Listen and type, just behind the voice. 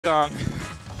Gong.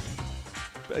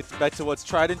 Back to what's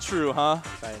tried and true, huh?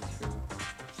 Tried and true.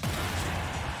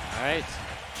 All right.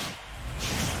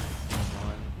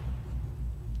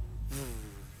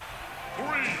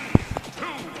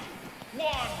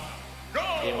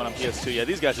 Game one on PS2. Yeah,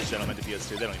 these guys are gentlemen to PS2.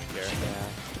 They don't even care. Yeah.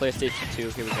 PlayStation 2.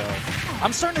 Here we go.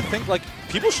 I'm starting to think like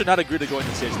people should not agree to go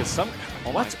into stage because some.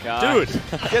 Oh my god, dude,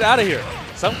 get out of here!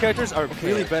 Some characters are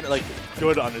really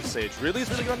good on this stage. Really, is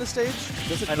really good on this stage.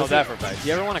 I know that for a fact. Do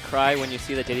you ever want to cry when you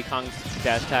see that Diddy Kong's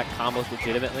dash attack combos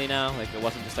legitimately now? Like it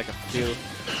wasn't just like a few.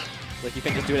 Like you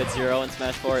can just do it at 0 in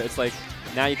Smash 4. It's like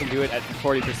now you can do it at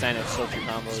 40% of still 2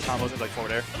 combos. Combos is like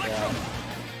forward air. Yeah.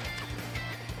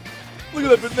 Look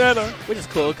at that banana. Which is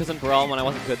cool because in Brawl, when I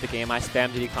wasn't good at the game, I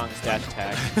spammed Diddy Kong's dash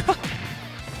attack.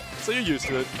 So you're used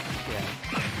to it. Yeah.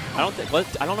 I don't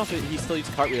know if he still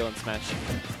uses cartwheel in Smash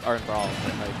or in Brawl.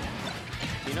 Like,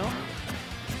 do you know?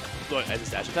 What, as his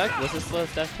dash attack? Was this the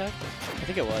dash attack? I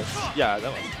think it was. Yeah,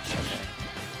 that was. Okay.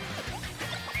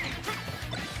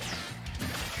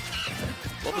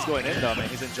 Loaf is going in though, man.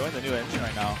 He's enjoying the new engine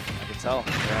right now. I can tell.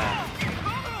 Yeah.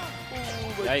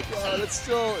 Oh my god, it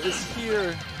still is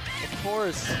here. Of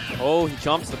course. Oh, he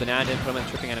jumps. The banana didn't put him in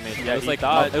tripping animation. Yeah, it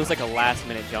was like a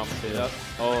last-minute jump too. Yep.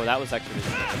 Oh, that was actually.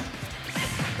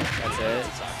 That's it.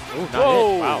 Oh, not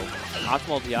it. Wow.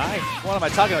 Optimal DI. What am I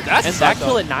talking about? That's and that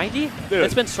kill at 90? Dude.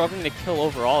 It's been struggling to kill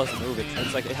overall as a move.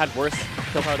 It's like it had worse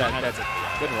kill power than that's it.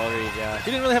 Good roll read, yeah. He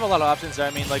didn't really have a lot of options there.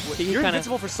 I mean, like, you're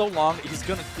invincible for so long, it's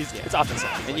option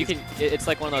set. And you can, it's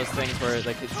like one of those things where,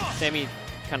 like, Sammy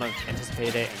kind of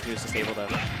anticipated it and he was just able to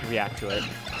react to it.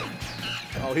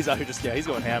 Oh, he's out here just, he's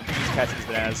going ham. He's catching his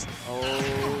bananas.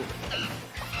 Oh.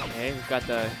 Okay, we've got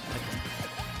the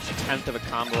attempt of a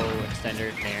combo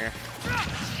extender nair.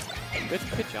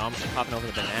 Good jump, popping over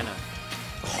the banana.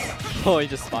 Oh, he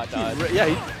just spot dodged.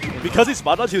 Yeah, because he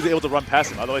spot dodged, he was able to run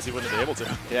past him. Otherwise, he wouldn't have been able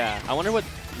to. Yeah, I wonder what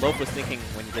Loaf was thinking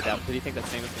when he did that. Did he think that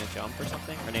Snake was going to jump or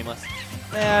something? Or NameLess?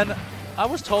 Man, I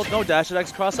was told no dash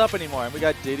attacks cross up anymore. And we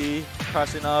got Diddy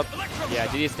crossing up. Yeah,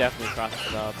 Diddy's definitely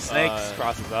crosses up. Snakes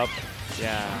crosses up.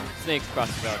 Yeah, Snakes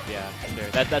crosses up, yeah. Sure.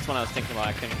 That's what I was thinking about.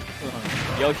 I couldn't.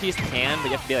 Yoshi's can, but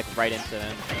you have to be like right into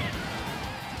them.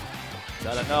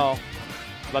 I don't know.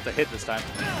 About to hit this time.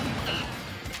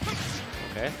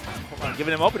 Okay. Hold on,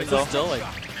 giving him opening though. Still like.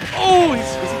 Oh, is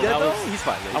he dead though? He's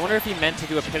fine. I wonder if he meant to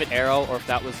do a pivot arrow or if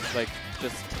that was like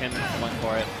just him going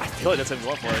for it. I feel like that's him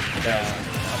going for it. Yeah.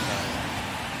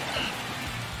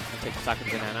 Okay. Take the stock of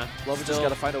the banana. Loaf just got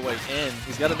to find a way in.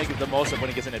 He's got to make the most of when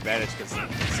he gets an advantage because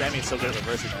Sammy's so good at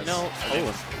reversing this. You know,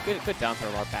 good down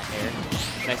throw wall back air.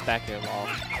 Nice back air wall.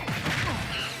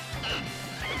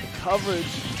 The coverage.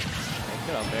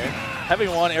 Get up there.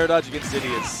 Having one air dodge against Diddy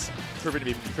is proven to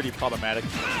be pretty problematic.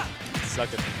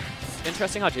 Suck it.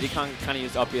 Interesting how Diddy Kong kind of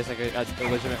used up as like a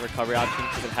legitimate recovery option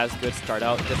because it has good start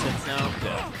out distance now.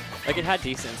 Yeah. Like it had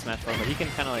decent in Smash 4, but he can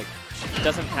kind of like, it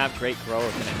doesn't have great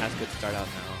growth and it has good start out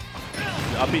now.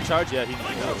 The up B charge, yeah, he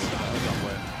does. Yeah,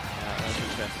 that's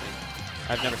interesting.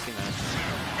 I've never seen that.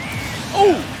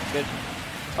 Oh! Good.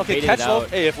 Okay, baited catch it Loaf. out.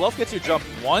 Hey, if Loaf gets you jump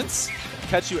once,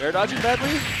 catch you air dodging badly,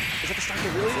 is that the start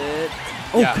of really?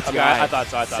 Oh, yeah, good okay, DI. I thought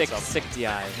so. Sick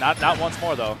DI. Not once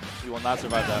more though. You will not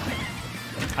survive that.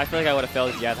 I feel like I would have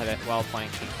failed DI while playing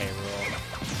TK rule.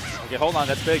 Okay, hold on.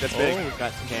 That's big. That's big. Oh, we've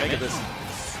got some damage. Make it this.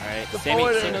 All right. Sammy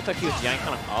looked like he was DIing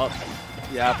kind of up.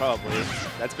 Yeah, probably.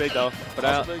 That's big though. But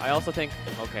I also think,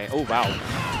 okay. Oh wow.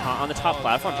 On the top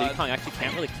platform, Diddy Kong actually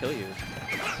can't really kill you.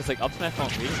 Because like up smash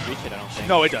won't reach it, I don't think.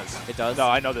 No, it does. It does? No,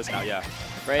 I know this now. Yeah.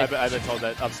 Right. I've been told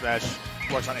that up smash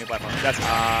works on any platform. That's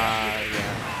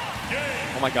yeah.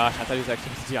 Oh my gosh, I thought he was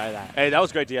actually going to DI that. Hey, that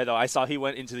was great DI though. I saw he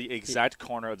went into the exact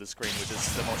corner of the screen, which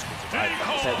is the most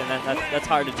exclusive. And that's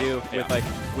hard to do with like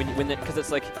because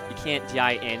it's like you can't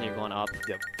DI in, you're going up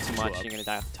too much, you're gonna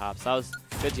die off the top. So that was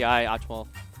good DI, optimal.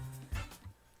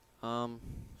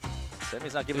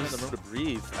 Sammy's not giving him the room to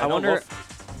breathe. I wonder.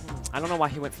 I don't know why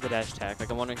he went for the dash attack. Like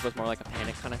I'm wondering if it was more like a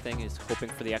panic kind of thing. He's hoping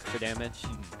for the extra damage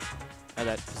at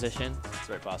that position. It's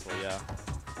very possible, yeah.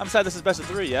 I'm sad this is best of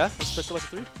 3, yeah? This is best of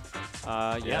 3?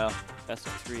 Yeah. Best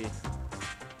of 3.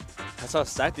 That's how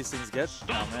stacked these things get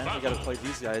now, man. You gotta play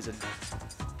these guys in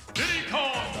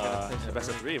a best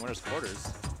of 3 and winners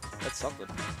quarters. That's something.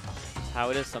 That's how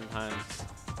it is sometimes.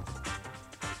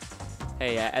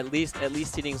 Hey, at least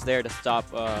seating's there to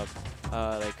stop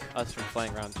like us from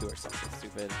playing round 2 or something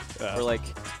stupid. Or like,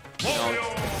 you know,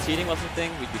 if seating wasn't a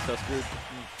thing, we'd be so screwed.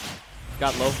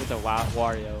 Got Loaf with a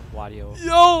Wario.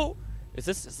 Yo! Is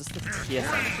this the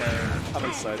TSM player? I'm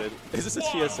excited. Is this a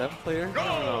TSM player?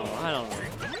 I don't know.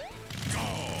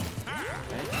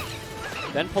 Okay.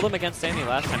 Ben pulled him against Sammy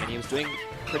last time, and he was doing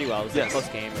pretty well. It was close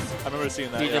games. I remember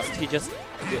seeing that. He just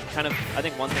kind of, I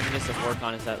think one thing he needs to work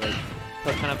on is that like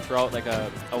he'll kind of throw out like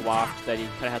a waft that he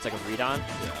kind of has like a read on.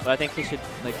 Yeah. But I think he should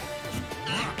like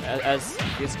as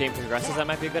this game progresses, that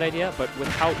might be a good idea. But with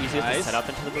how easy it is to set up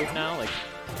into the move now, like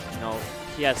you know,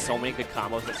 he has so many good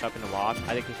combos that set up in the waft.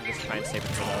 I think he should just try and save it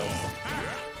for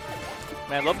those.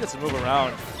 Man, Loaf gets to move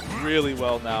around really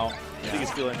well now. I think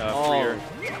he's feeling freer.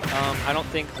 I don't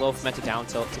think Loaf meant to down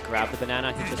tilt to grab the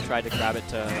banana. He just tried to grab it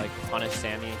to like punish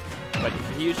Sammy. But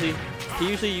he usually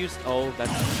used he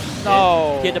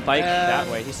had to bike that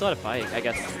way. He still had a bike, I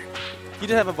guess. He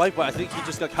did have a bike, but I think he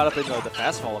just got caught up in the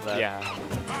fast fall of that. Yeah.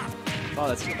 Oh,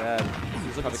 that's too bad. He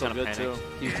was looking so good too.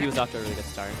 He was off to a really good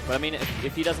start. But I mean,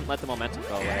 if he doesn't let the momentum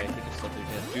go away, he can still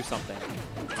do something.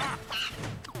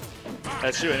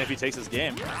 That's true, and if he takes his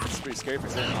game, it's pretty scary for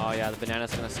him. Oh yeah, the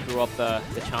banana's gonna screw up the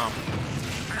chomp.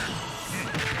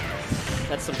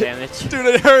 That's some damage. Dude,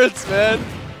 it hurts, man.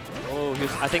 Oh,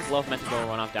 I think Loaf meant to go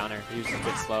run off downer. He was a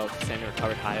bit slow. Sammy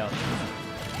recovered high up.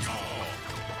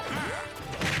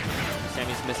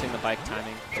 Sammy's missing the bike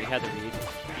timing, but he had the read.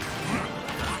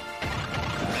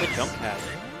 Good jump pad.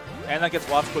 And that gets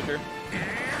waft quicker.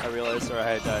 I realized, or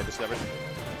I had discovered.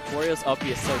 Wario's up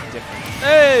B is so different.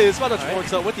 Hey, spot dodge forward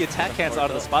tilt with the attack cancel out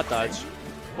of the spot dodge.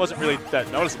 Wasn't really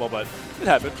that noticeable, but it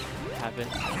happened. It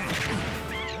happened.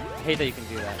 I hate that you can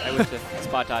do that. I wish the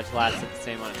spot dodge lasted the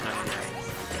same amount of time.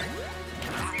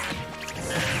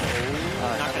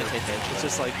 Not gonna take it. It's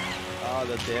just like, oh,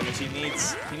 the damage he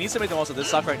needs to make the most of this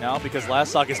stock right now because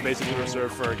last stock is basically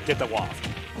reserved for get the waft.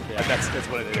 Yeah. Like that's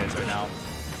what it is right now.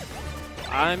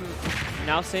 I'm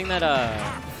now seeing that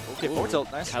okay, forward tilt,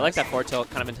 nice. I like that forward tilt,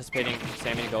 kind of anticipating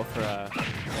Sammy to go for a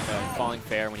falling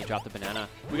fair when he dropped the banana.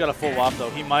 We got a full waft though.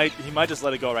 He might just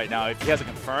let it go right now. If he hasn't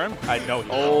confirmed, I know he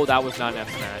will. That was not an F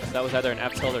smash. That was either an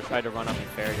F tilt or tried to run up and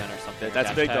fair gun or something.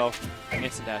 That's big though.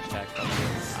 Instant dash tag.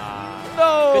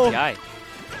 No! Good guy.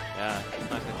 Yeah, he's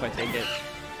not gonna quite take it.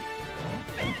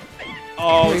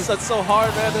 Oh, that's so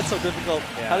hard, man. That's so difficult.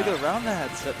 Yeah. How to get around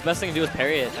that? The best thing to do is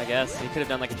parry it, I guess. He could have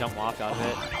done like a jump waft out of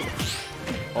it.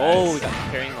 Oh, we got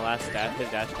parrying the last his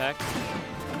dash attack.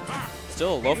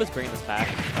 Still, Loaf is bringing this back.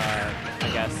 I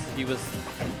guess he was.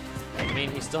 I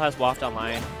mean, he still has waft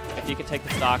online. If he could take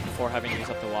the stock before having to use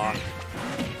up the waft.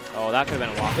 Oh, that could have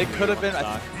been a waft. It could have been.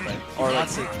 Stock, or he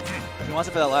wants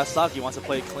it for that last stock. He wants to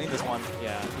play it clean this one.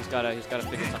 Yeah, he's gotta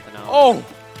figure something out. Oh!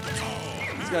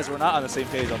 These guys were not on the same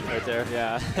page right there.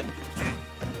 Yeah.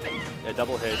 Yeah,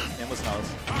 double hit. Nameless knows.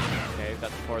 Okay, we've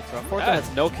got the forward throw. Forward throw has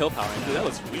no kill power now. Dude, that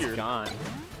was weird. It's gone.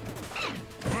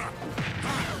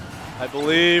 I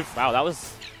believe. Wow, that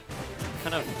was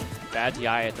kind of bad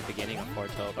DI at the beginning of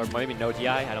forward tilt. Or maybe no DI,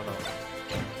 I don't know.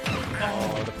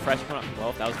 Oh, the pressure coming up from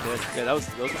Loaf, that was good. Yeah, those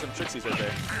were some tricksies right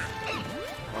there.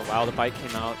 Oh wow, the bike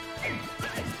came out.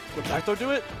 Would back throw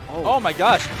do it? Oh my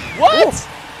gosh. What? Ooh.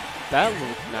 That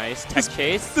looked nice. Tech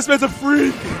chase. This man's a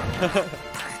freak!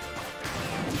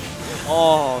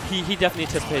 Oh, he definitely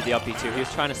anticipated the up B too. He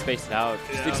was trying to space it out.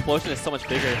 Yeah. The explosion is so much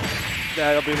bigger.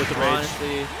 Yeah, it'll be with the rage.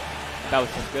 Honestly, that was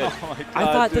just good. Oh my God, I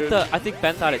thought dude. I think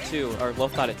Ben thought it too, or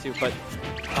Loaf thought it too, but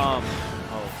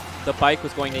the bike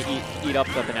was going to eat up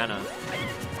the banana.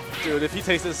 Dude, if he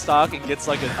takes this stock and gets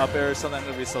like an up air or something, I'm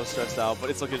gonna be so stressed out. But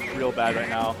it's looking real bad right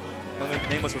now.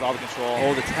 Nameless with all the control.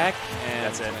 Oh, the tech, and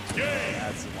that's it.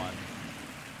 That's the one.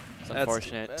 It's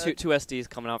unfortunate. Two SDs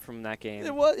coming out from that game.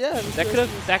 It was, yeah. That could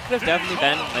have definitely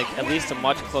been like at least a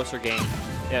much closer game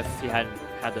if he hadn't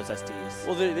had those SDs.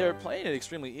 Well, they were playing it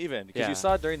extremely even because you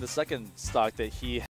saw during the second stock that he